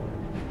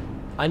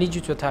 I need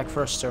you to attack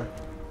first, sir.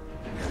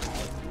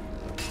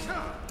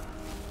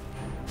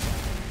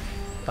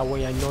 That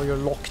way I know you're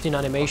locked in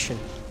animation.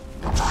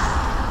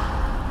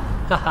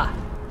 Haha.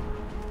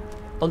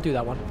 Don't do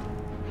that one.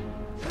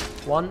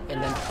 One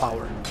and then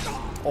power.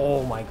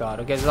 Oh my god.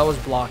 Okay, so that was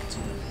blocked.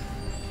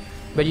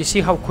 But you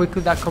see how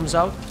quickly that comes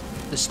out?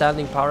 The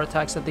standing power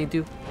attacks that they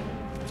do?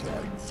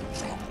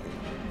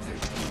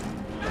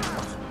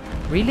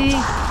 Really?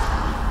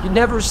 You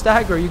never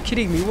stagger. Are you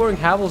kidding me? You wearing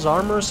Havel's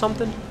armor or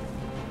something?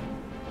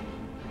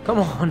 Come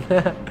on.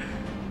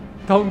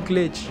 Don't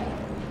glitch.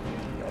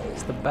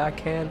 It's the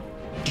backhand.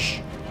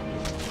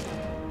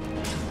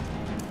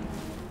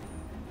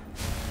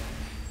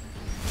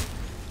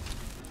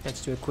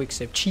 Let's do a quick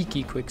save.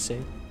 Cheeky quick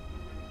save.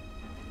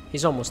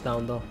 He's almost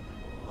down though.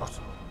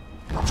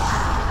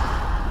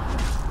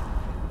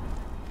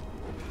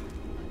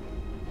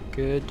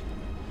 Good.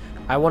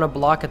 I want to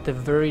block at the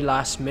very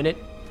last minute.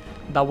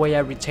 That way I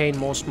retain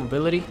most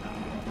mobility.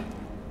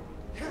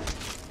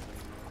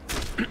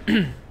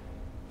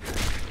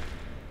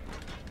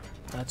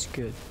 That's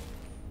good.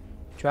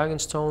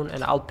 Dragonstone,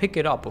 and I'll pick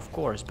it up, of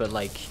course, but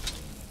like,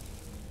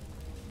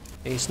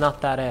 it's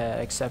not that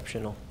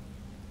exceptional.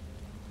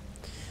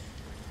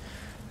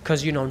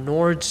 Because, you know,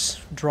 Nords,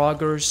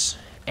 Draugrs,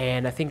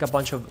 and I think a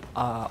bunch of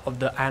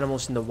the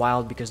animals in the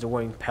wild, because they're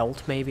wearing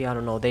pelt, maybe, I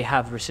don't know, they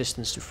have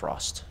resistance to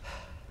frost.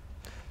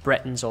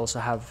 Bretons also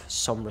have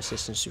some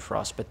resistance to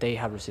frost, but they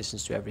have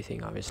resistance to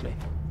everything, obviously.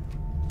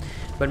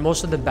 But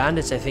most of the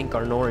bandits, I think,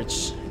 are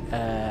Nords.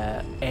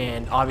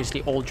 And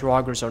obviously all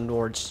Draugrs are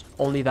Nords.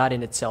 Only that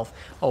in itself.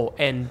 Oh,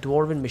 and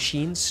Dwarven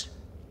machines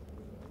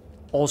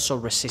also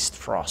resist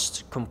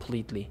frost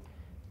completely.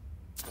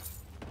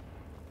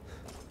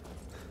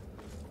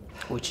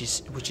 Which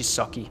is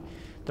sucky.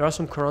 There are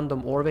some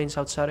Corundum ore veins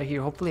outside of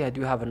here. Hopefully I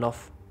do have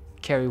enough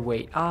carry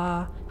weight.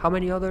 How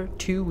many other?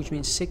 2, which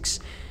means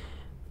 6.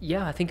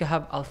 Yeah, I think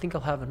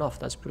I'll have enough.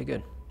 That's pretty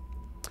good.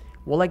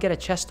 Will I get a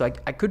chest though?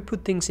 I could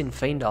put things in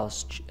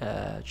Feindal's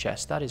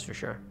chest, that is for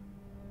sure.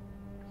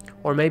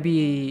 Or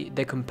maybe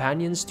the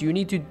companions. Do you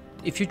need to...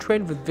 If you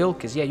train with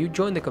Vilkas, yeah, you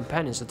join the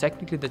companions, so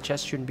technically the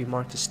chest shouldn't be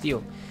marked as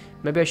steel.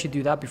 Maybe I should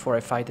do that before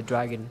I fight the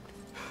dragon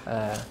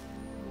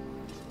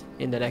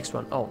in the next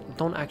one. Oh,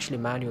 don't actually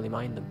manually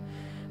mine them.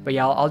 But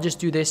yeah, I'll just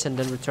do this and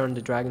then return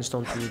the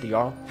dragonstone to the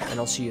Jarl, and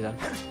I'll see you then.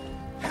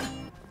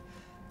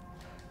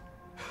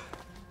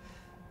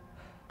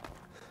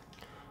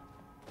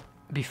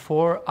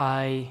 Before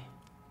I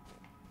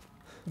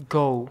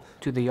go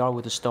to the Jarl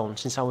with the stone,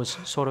 since I was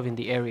sort of in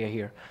the area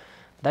here,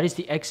 that is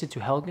the exit to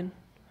Helgen.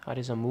 That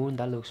is a moon.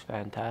 That looks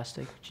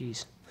fantastic.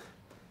 Jeez.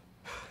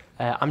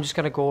 I'm just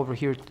gonna go over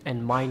here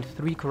and mine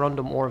 3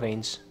 corundum ore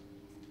veins.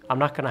 I'm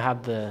not gonna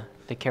have the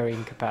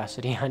carrying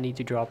capacity. I need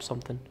to drop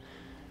something.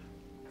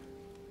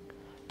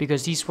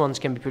 Because these ones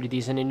can be pretty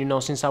decent. And you know,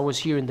 since I was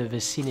here in the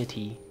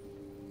vicinity,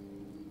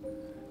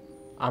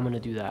 I'm gonna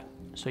do that.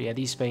 So yeah,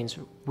 these veins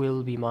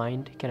will be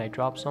mined. Can I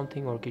drop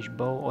something? Orcish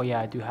bow? Oh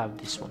yeah, I do have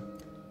this one.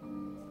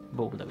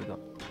 Boom, there we go.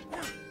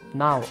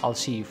 Now I'll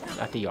see you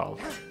at the Jarl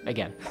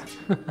again.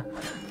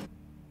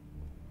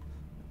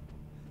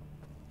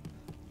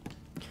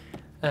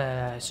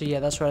 So yeah,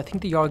 that's right. I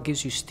think the Jarl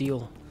gives you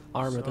steel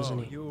armor, doesn't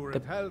he? You were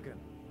at Helgen.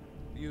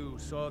 You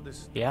saw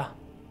this. Yeah.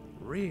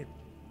 Real,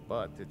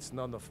 but it's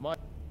none of my.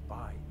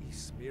 By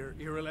Ismir,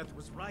 Irilet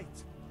was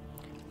right.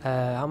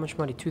 How much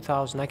money?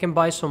 2,000. I can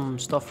buy some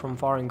stuff from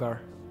Farengar.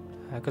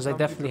 Because I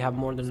definitely have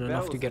more than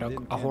enough to get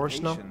a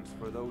horse now.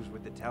 For those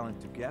with the talent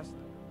to guess.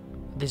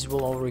 This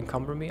will over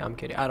encumber me. I'm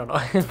kidding. I don't know.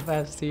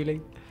 Fast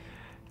healing.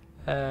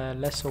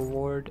 Less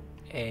award,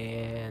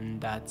 and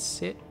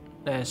that's it.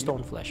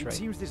 Stone flesh, right?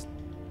 Seems this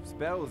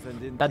spells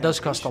and that does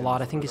cost a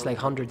lot. I think it's like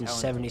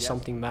 170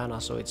 something mana,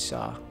 so it's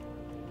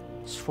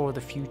for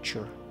the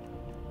future.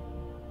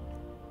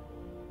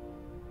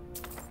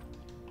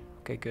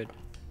 Okay, good.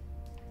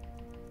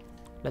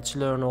 Let's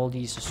learn all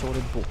these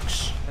assorted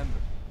books. Remember,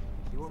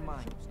 your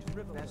mind is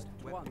the best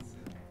weapon. Once.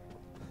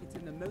 It's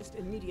in the most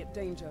immediate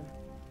danger.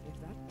 If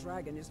that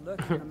dragon is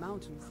lurking in the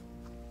mountains.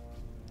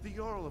 The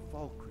Jarl of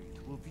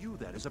Falkreath will view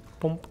that as a...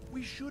 Pump.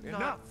 We should Enough!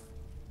 not...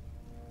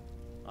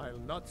 I'll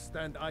not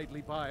stand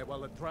idly by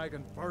while a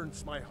dragon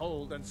burns my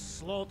hold and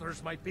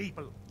slaughters my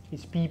people.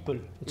 His people.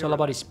 It's all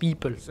about his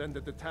people. Send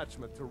a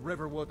detachment to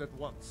Riverwood at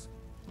once.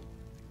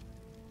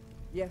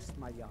 Yes,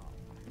 my Jarl.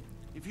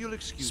 If you'll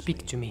excuse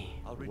Speak to me.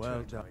 I'll return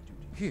Well to my done.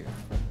 duties. Here.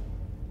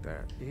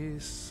 There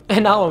is...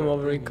 And now I'm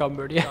over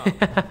encumbered, yeah.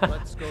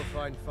 Let's go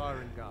find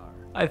Farengar.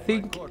 I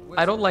think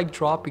I don't like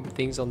dropping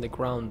things on the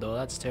ground though.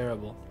 That's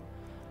terrible.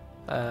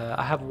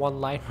 I have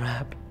 1 line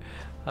wrap.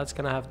 That's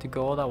gonna have to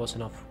go. That was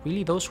enough.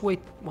 Really, those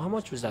weight? How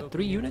much was that?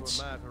 3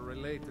 units?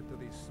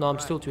 No, I'm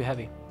still too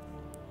heavy.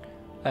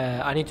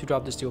 I need to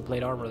drop the steel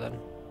plate armor then.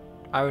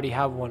 I already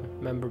have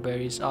 1. Member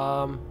berries.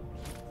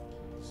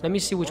 Let me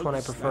see which one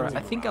I prefer. I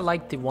think I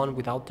like the one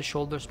without the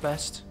shoulders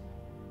best.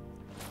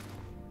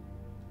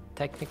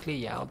 Technically,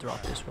 yeah, I'll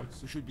drop this one.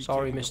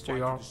 Sorry, Mr.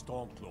 Jarl.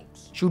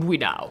 Should we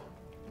now?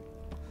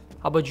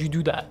 How about you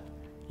do that?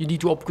 You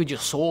need to upgrade your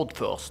sword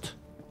first.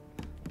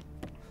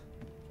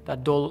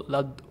 That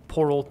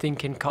poor old thing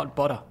can cut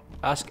butter.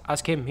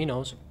 Ask him, he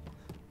knows.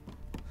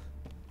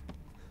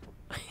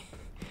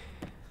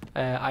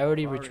 I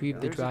already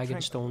retrieved the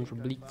dragonstone from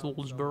Bleak.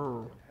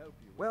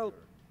 Well,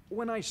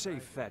 when I say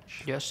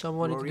fetch, Yes, I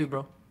wanted to do,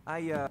 bro.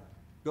 I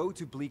go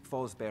to Bleak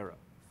Falls Barrow.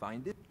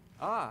 Find it?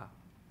 Ah,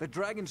 the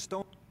dragon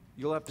stone.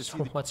 You'll have to see.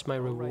 So what's my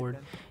reward?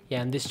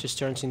 Yeah, and this just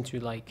turns into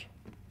like...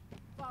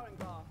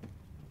 Farengar.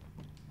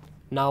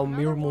 Now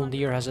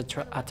Mirmulnir has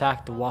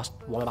attacked the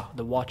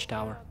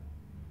watchtower.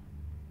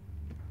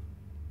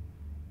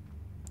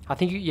 I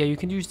think you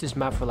can use this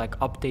map for like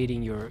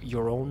updating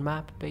your own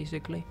map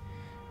basically.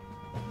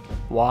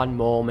 One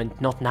moment,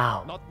 not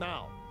now. Not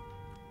now.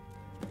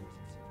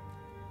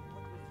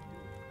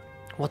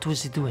 What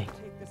was he doing?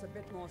 Take this a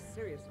bit more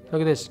seriously.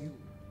 Look at this.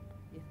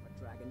 If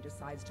a dragon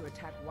decides to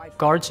attack White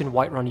Guards in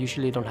Whiterun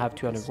usually don't have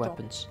 200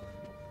 weapons.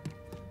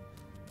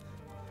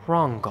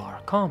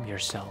 Hrongar, calm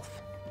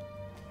yourself.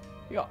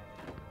 Yeah.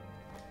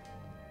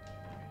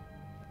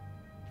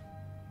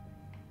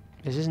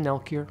 Is this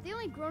Nelkir? The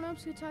only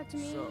grown-ups who talk to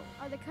me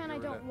are the kind I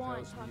don't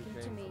want talking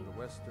to me. From the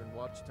Western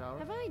Watchtower.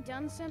 Have I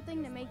done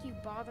something to make you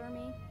bother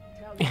me?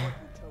 Tell you what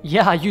you told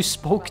Yeah, you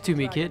spoke to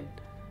me, kid.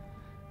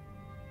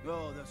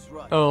 Oh, that's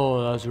right.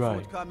 Oh, that's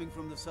right. Sword coming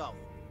from the south.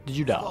 Did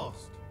you It's die?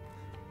 lost.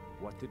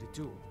 What did it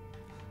do?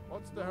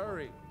 What's the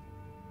hurry?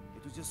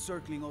 It was just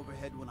circling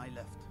overhead when I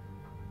left.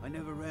 I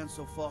never ran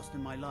so fast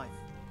in my life.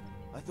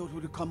 I thought it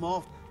would have come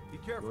off. Be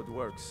careful. Good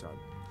work, son.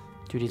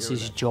 Dude, it's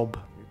his job.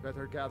 We'd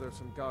better gather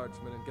some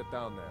guardsmen and get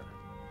down there.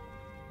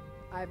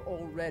 I've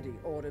already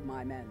ordered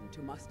my men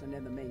to muster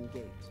near the main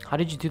gate. How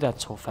did you do that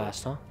so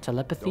fast, huh?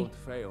 Telepathy? Don't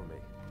fail me.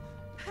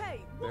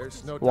 Hey,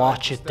 There's no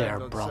Watch time it to there,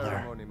 stand on brother.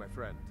 ceremony, my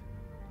friend.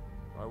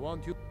 I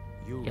want you.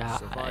 You Yeah,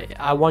 survived.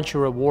 I want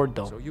your reward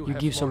though. So You have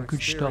give some more good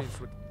experience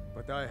stuff.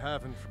 but I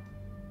haven't.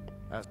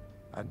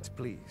 And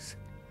please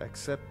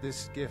accept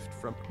this gift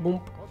from. Boom.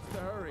 What's the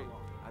hurry?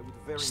 I would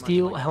very much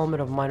Steel like helmet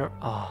of minor.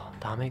 Oh,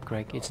 damn it,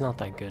 Greg. It's not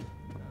that good.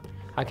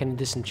 I can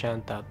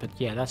disenchant that, but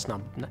yeah, that's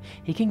not.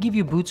 He can give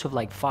you boots of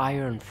like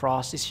fire and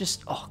frost. It's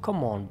just, oh,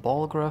 come on,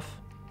 Balgruff.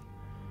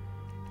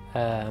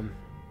 I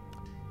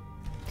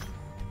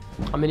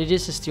mean, it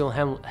is a steel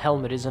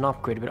helmet, it's an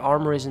upgrade, but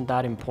armor isn't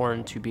that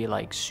important to be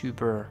like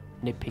super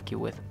nitpicky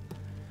with.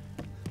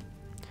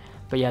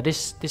 But yeah,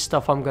 this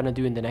stuff I'm gonna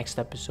do in the next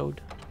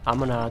episode. I'm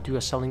gonna do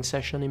a selling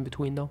session in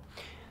between though.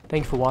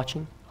 Thank you for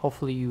watching.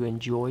 Hopefully you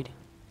enjoyed,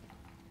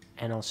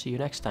 and I'll see you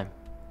next time.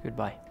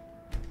 Goodbye.